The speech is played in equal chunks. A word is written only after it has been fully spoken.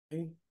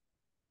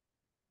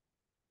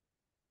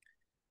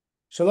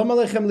Shalom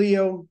Aleichem,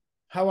 Leo.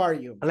 How are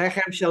you?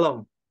 Alechem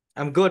Shalom.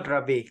 I'm good,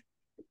 Rabbi.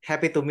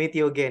 Happy to meet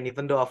you again,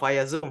 even though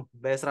via Zoom.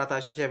 Be'ezrat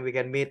Hashem, we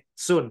can meet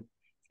soon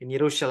in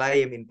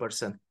Yerushalayim in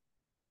person.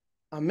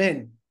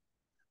 Amen.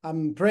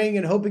 I'm praying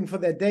and hoping for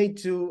that day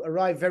to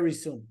arrive very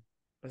soon.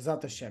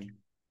 Bezat Hashem.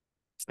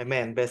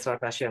 Amen. Be'ezrat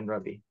Hashem,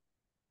 Rabbi.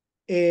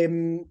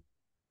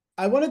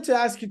 I wanted to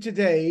ask you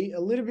today a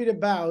little bit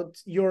about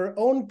your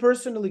own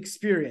personal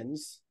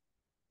experience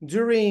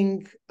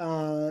during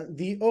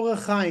the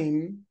Orach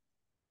Chaim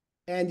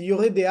and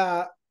Yoreh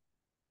De'ah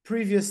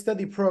previous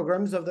study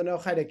programs of the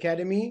Noahide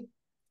Academy.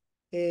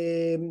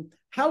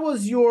 How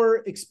was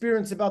your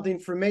experience about the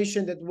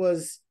information that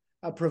was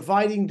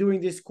providing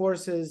during these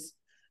courses,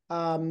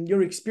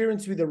 your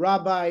experience with the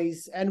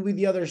rabbis and with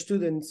the other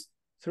students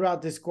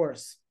throughout this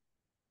course?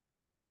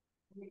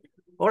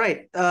 All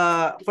right.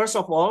 First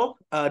of all,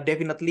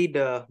 definitely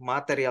the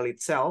material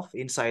itself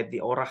inside the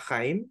Orach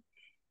Chaim,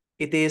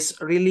 it is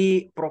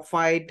really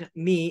provide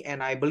me,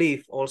 and I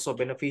believe also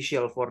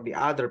beneficial for the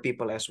other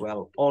people as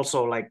well.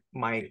 Also like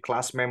my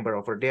class member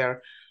over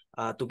there,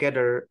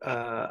 together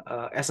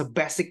as a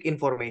basic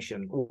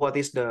information. What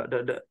is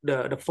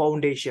the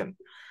foundation?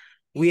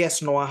 We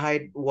as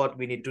Noahide, what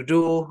we need to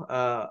do,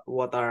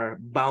 what are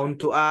bound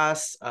to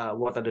us,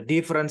 what are the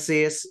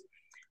differences,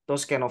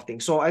 those kind of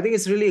things. So I think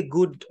it's really a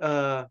good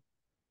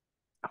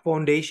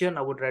foundation,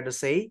 I would rather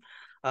say,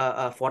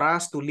 for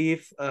us to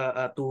live,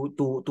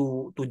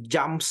 to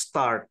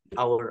jumpstart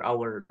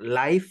our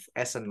life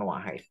as a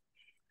Noahide.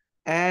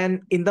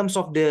 And in terms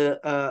of the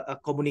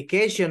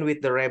communication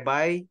with the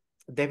rabbi,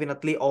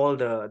 definitely all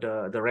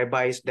the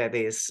rabbis that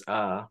is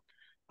taught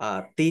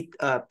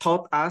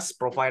us,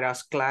 provide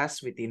us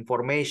class with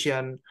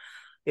information.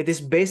 It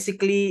is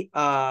basically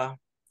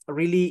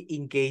really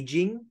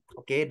engaging.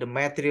 Okay, the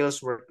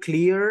materials were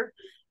clear,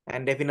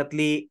 and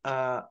definitely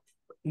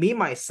me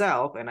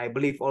myself, and I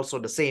believe also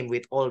the same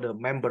with all the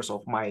members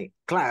of my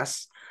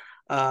class,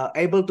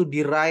 able to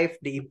derive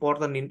the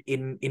important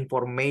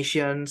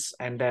informations,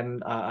 and then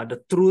the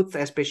truth,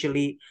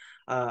 especially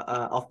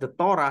of the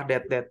Torah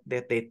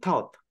that they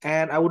taught.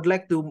 And I would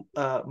like to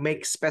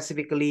make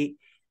specifically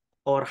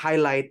or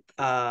highlight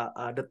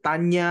the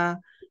Tanya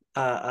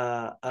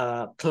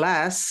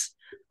class,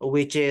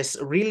 which is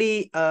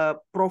really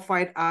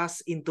provide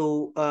us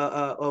into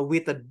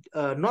with a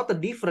not a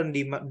different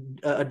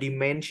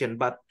dimension,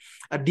 but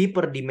a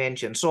deeper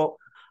dimension. So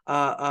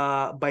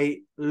by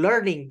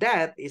learning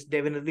that is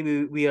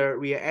definitely we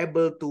are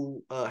able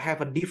to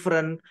have a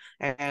different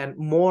and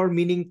more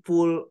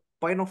meaningful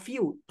point of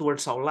view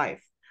towards our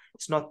life.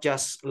 It's not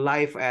just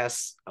life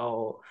as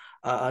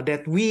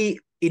that we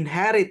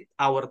inherit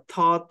our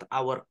thought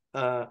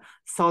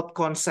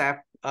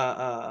concept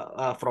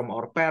from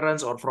our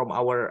parents or from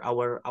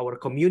our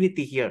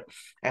community here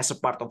as a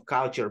part of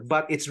culture,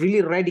 but it's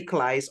really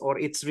radicalized, or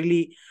it's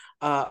really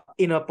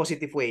in a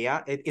positive way.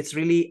 Yeah, it's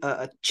really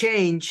a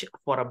change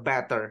for a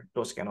better,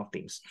 those kind of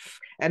things.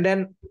 And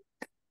then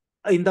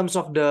in terms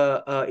of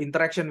the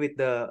interaction with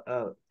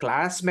the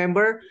class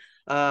member,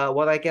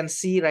 what I can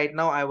see right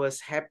now, I was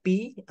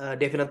happy.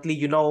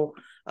 Definitely,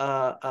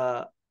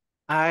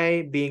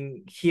 I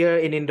being here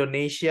in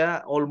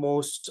Indonesia,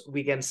 almost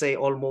we can say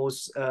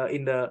almost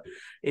in the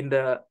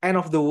end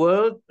of the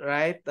world,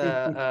 right?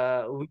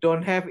 We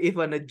don't have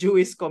even a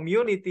Jewish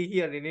community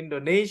here in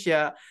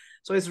Indonesia,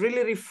 so it's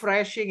really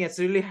refreshing. It's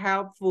really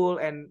helpful,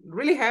 and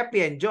really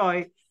happy and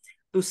joy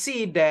to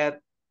see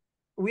that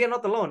we are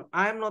not alone.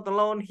 I'm not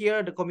alone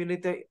here. The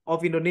community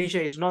of Indonesia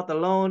is not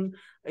alone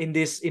in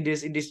this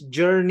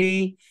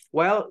journey.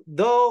 Well,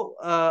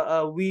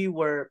 though we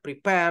were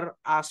prepared,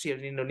 us here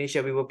in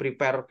Indonesia, we were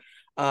prepared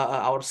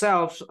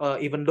ourselves,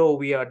 even though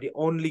we are the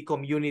only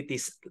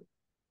communities,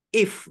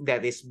 if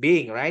that is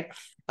being right,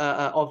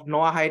 of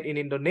Noahide in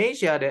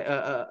Indonesia.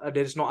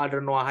 There is no other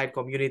Noahide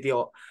community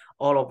all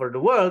over the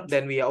world.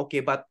 Then we are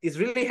okay, but it's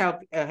really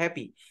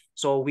happy.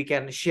 So we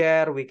can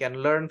share, we can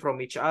learn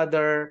from each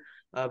other.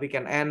 We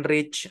can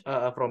enrich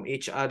from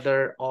each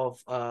other of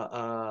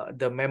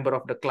the member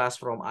of the class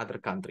from other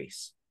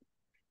countries.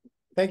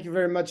 Thank you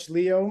very much,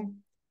 Leo.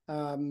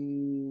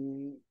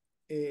 Thank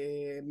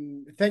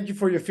you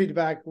for your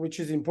feedback, which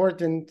is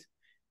important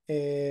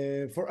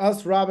for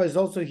us rabbis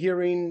also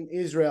here in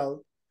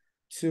Israel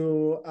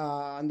to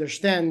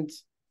understand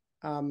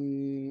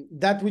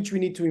that which we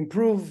need to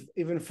improve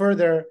even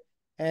further.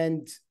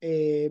 And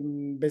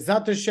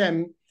Bezat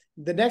Hashem,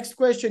 the next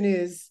question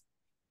is,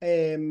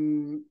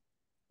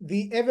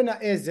 the Even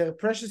HaEzer,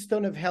 Precious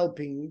Stone of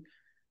Helping,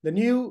 the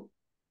new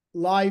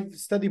live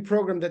study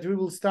program that we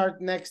will start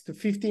next to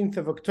 15th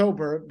of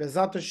October,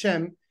 Bezat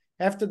Hashem,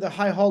 after the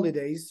high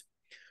holidays.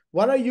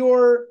 What are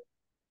your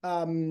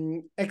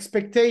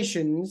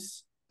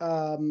expectations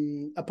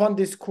upon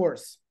this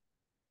course?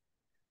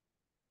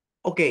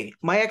 Okay,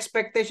 my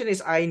expectation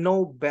is I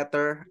know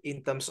better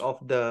in terms of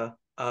the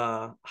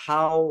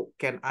how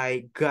can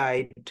I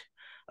guide,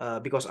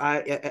 because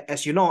I,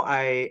 as you know,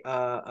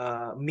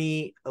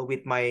 me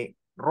with my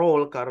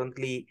role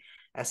currently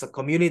as a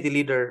community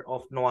leader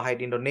of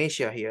Noahide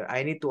Indonesia here,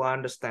 I need to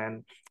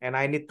understand, and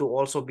I need to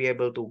also be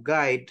able to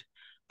guide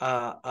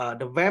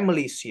the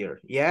families here.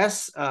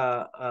 Yes,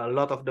 a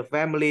lot of the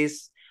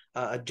families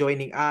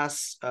joining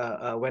us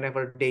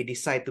whenever they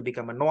decide to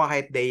become a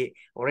Noahide, they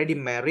already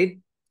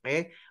married.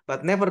 Okay,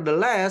 but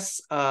nevertheless,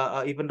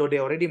 even though they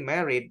already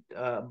married,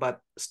 but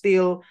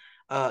still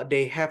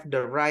they have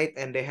the right,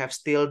 and they have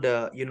still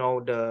the, you know,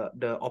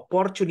 the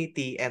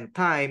opportunity and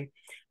time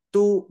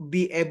to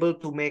be able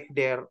to make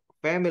their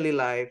family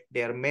life,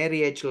 their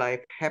marriage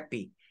life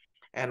happy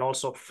and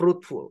also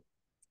fruitful,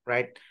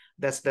 right?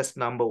 That's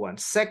number one.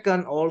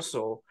 Second,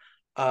 also,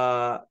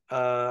 uh,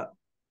 uh,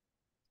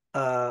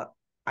 uh,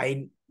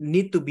 I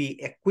need to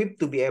be equipped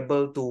to be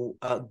able to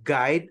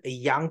guide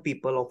young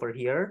people over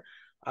here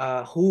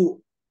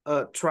who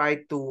try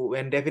to,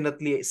 and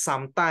definitely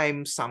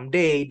sometime,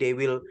 someday, they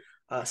will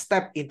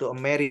step into a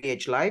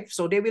marriage life.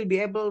 So they will be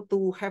able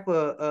to have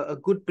a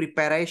good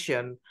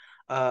preparation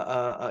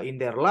in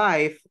their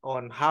life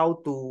on how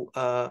to,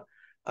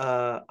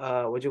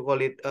 what you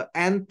call it,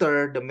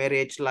 enter the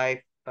marriage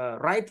life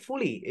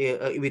rightfully,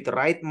 with the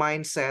right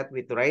mindset,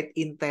 with the right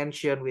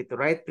intention, with the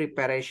right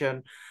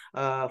preparation,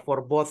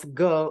 for both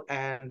girl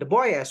and the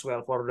boy as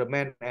well, for the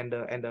men and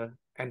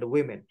the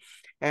women.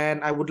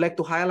 And I would like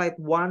to highlight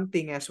one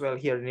thing as well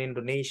here in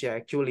Indonesia.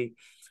 Actually,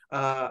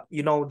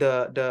 you know,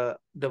 the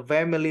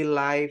family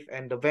life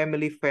and the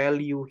family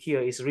value here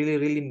is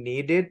really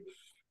needed,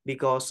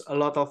 because a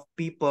lot of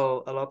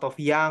people, a lot of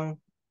young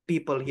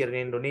people here in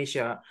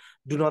Indonesia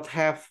do not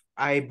have,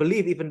 I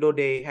believe, even though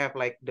they have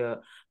like the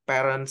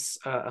parents,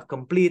 a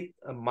complete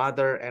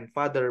mother and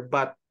father,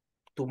 but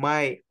to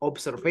my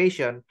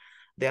observation,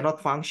 they are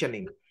not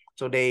functioning.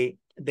 So they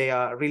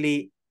are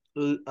really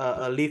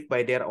live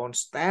by their own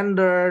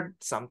standard,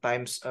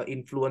 sometimes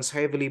influenced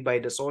heavily by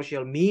the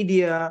social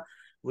media,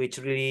 which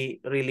really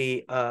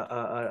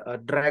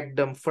drag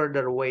them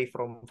further away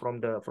from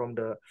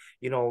the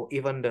you know,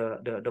 even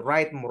the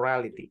right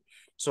morality.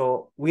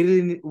 So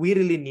we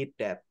really need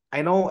that.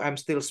 I know I'm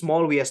still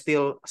small, we are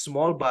still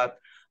small, but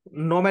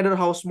no matter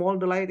how small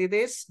the light it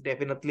is,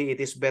 definitely it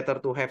is better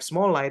to have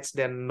small lights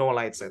than no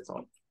lights at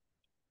all.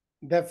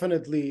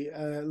 Definitely,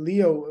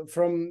 Leo,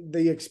 from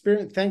the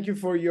experience, thank you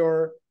for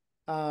your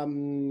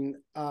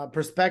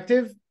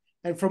perspective.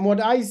 And from what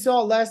I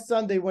saw last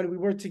Sunday when we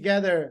were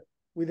together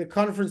with the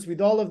conference with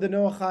all of the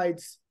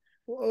Noahides,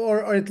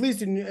 or at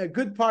least in a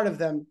good part of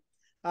them,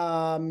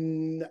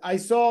 I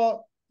saw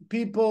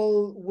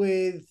people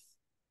with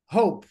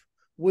hope,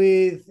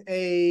 with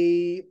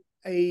a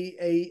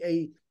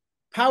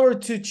power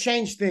to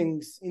change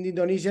things in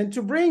Indonesia, and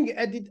to bring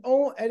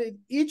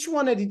each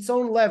one at its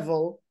own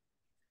level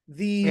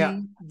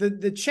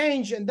the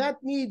change, and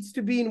that needs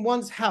to be in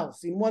one's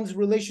house, in one's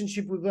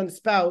relationship with one's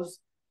spouse.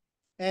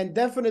 And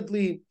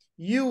definitely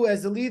you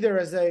as a leader,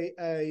 as a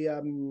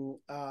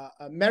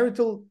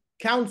marital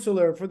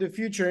counselor for the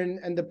future,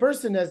 and the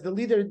person as the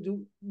leader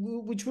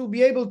which will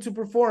be able to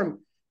perform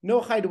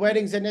Noahide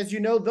weddings. And as you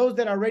know, those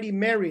that are already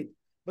married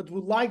but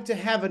would like to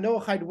have a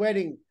Noahide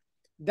wedding,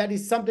 that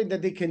is something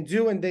that they can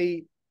do, and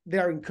they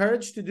are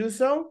encouraged to do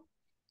so.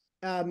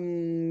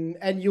 And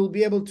you'll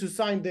be able to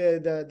sign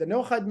the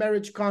Noahide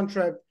marriage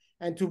contract,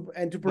 and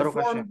to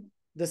perform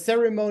the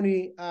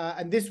ceremony,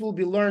 and this will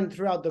be learned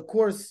throughout the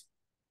course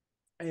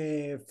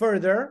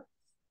further,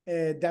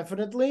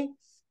 definitely,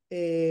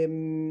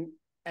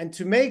 and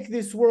to make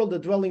this world a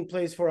dwelling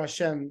place for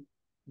Hashem,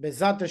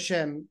 Bezat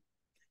Hashem,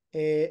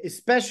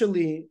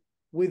 especially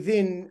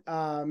within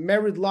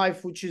married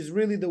life, which is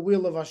really the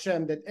will of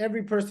Hashem, that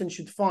every person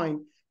should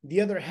find the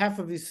other half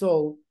of his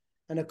soul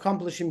and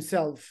accomplish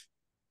himself,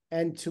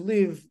 and to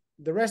live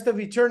the rest of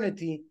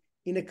eternity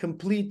in a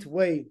complete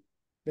way.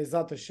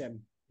 Bezat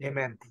Hashem.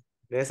 Amen.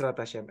 Bezrat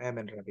Hashem.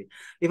 Amen, Rabbi.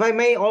 If I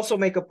may also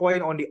make a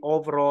point on the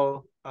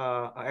overall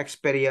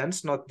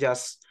experience, not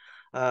just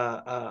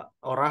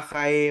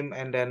Orachaim,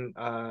 and then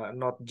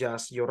not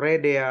just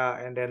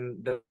Yoredea, and then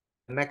the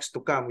next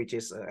to come, which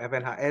is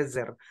FNH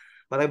Ezer.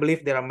 But I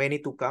believe there are many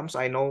to come.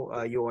 I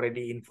know you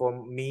already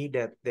informed me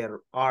that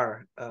there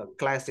are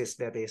classes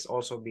that is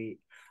also be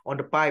on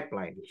the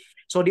pipeline.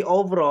 So the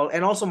overall,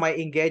 and also my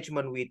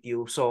engagement with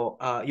you. So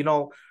you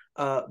know,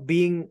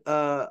 being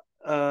the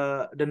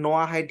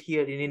Noahide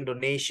here in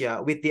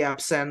Indonesia, with the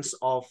absence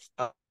of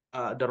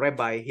the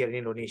rabbi here in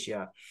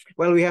Indonesia.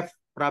 Well, we have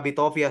Rabbi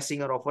Tovia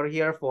Singer over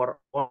here for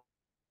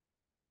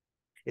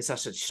it's a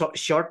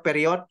short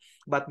period,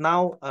 but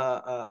now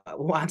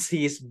once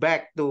he is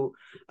back to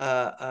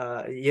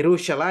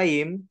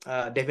Jerusalem,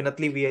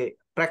 definitely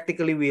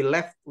we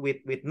left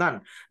with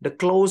none. The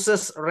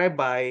closest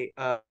rabbi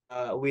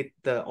with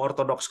the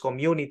Orthodox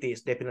community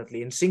is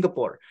definitely in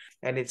Singapore,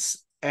 and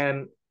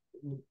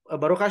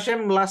Baruch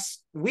Hashem,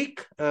 last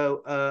week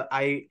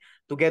I,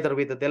 together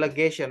with the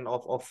delegation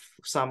of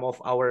some of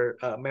our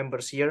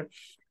members here,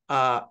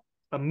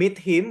 meet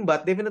him,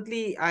 but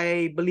definitely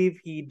I believe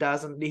he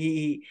doesn't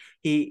have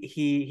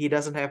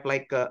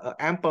like a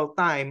ample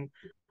time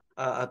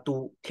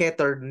to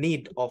cater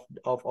need of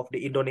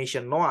the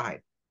Indonesian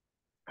Noahide.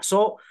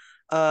 So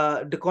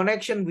the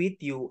connection with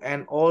you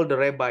and all the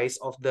rabbis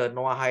of the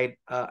Noahide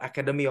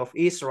Academy of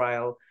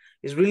Israel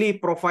is really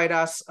provide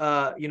us,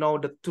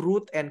 the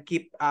truth and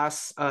keep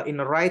us in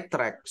the right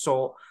track.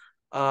 So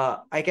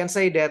I can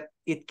say that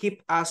it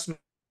keep us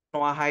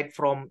Noahide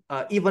from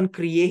even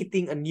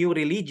creating a new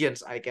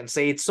religions. I can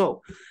say it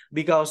so,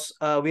 because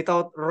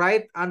without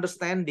right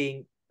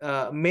understanding,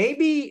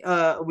 maybe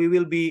we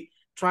will be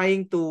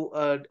trying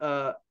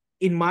to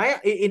in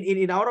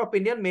our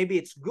opinion, maybe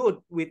it's good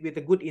with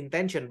a good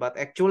intention, but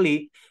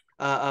actually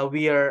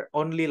we are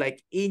only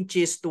like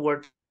inches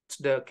towards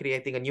the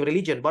creating a new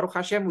religion. Baruch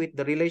Hashem, with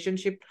the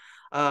relationship,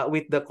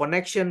 with the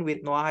connection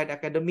with Noahide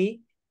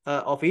Academy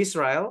of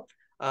Israel,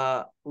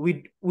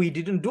 we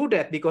didn't do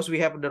that because we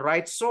have the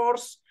right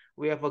source,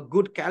 we have a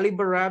good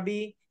caliber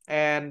rabbi,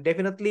 and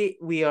definitely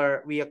we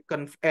are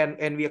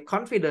and we are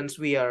confident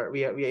we are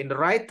in the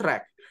right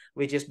track,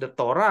 which is the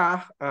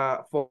Torah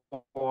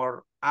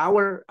for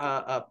our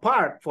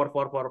part for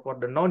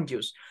the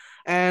non-Jews.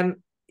 And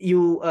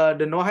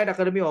the Noahide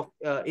Academy of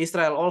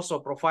Israel also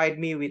provide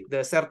me with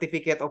the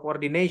certificate of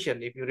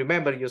ordination. If you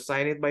remember, you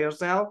sign it by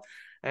yourself,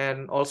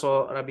 and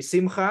also Rabbi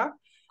Simcha,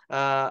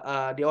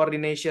 the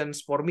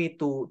ordinations for me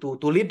to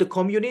lead the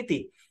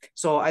community.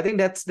 So I think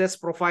that's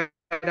provide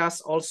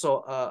us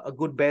also a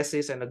good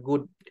basis and a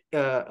good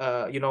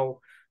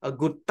a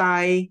good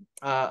tie,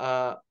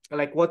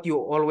 like what you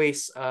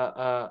always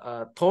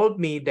told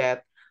me,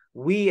 that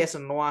we as a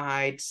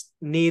Noahides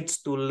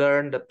needs to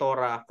learn the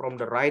Torah from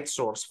the right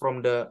source,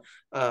 from the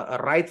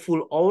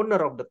rightful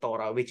owner of the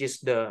Torah, which is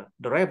the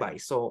rabbi.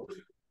 So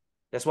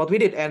that's what we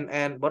did,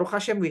 and Baruch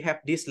Hashem, we have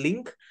this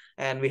link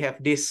and we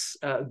have this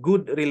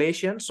good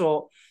relation.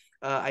 So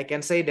I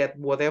can say that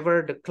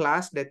whatever the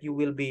class that you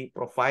will be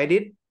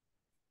provided,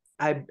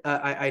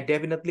 I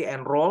definitely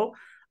enroll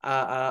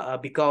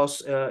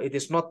because it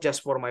is not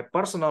just for my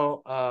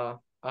personal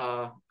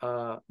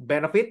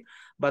benefit,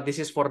 but this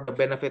is for the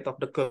benefit of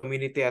the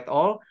community at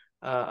all,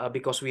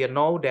 because we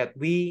know that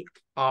we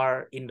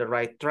are in the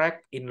right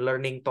track in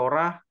learning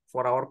Torah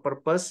for our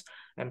purpose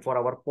and for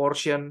our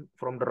portion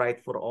from the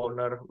rightful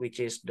owner, which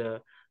is the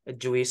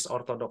Jewish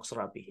Orthodox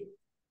Rabbi.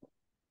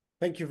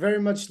 Thank you very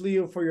much,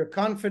 Leo, for your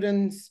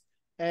confidence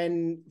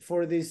and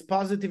for these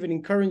positive and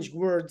encouraging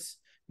words.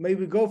 May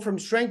we go from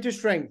strength to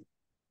strength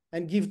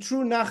and give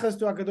true nachas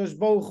to HaKadosh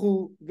Baruch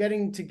Hu,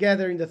 getting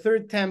together in the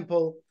third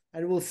temple,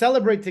 and we'll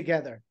celebrate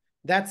together.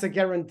 That's a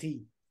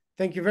guarantee.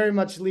 Thank you very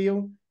much,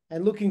 Leo,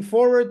 and looking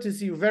forward to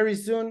see you very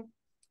soon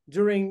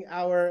during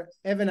our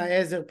Even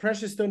HaEzer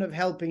Precious Stone of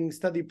Helping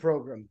study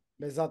program.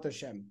 Bezat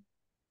Hashem.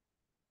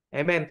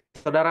 Amen.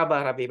 Toda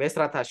Rabba, Rabbi.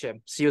 Bezrat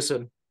Hashem. See you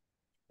soon.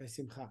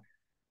 Besimcha.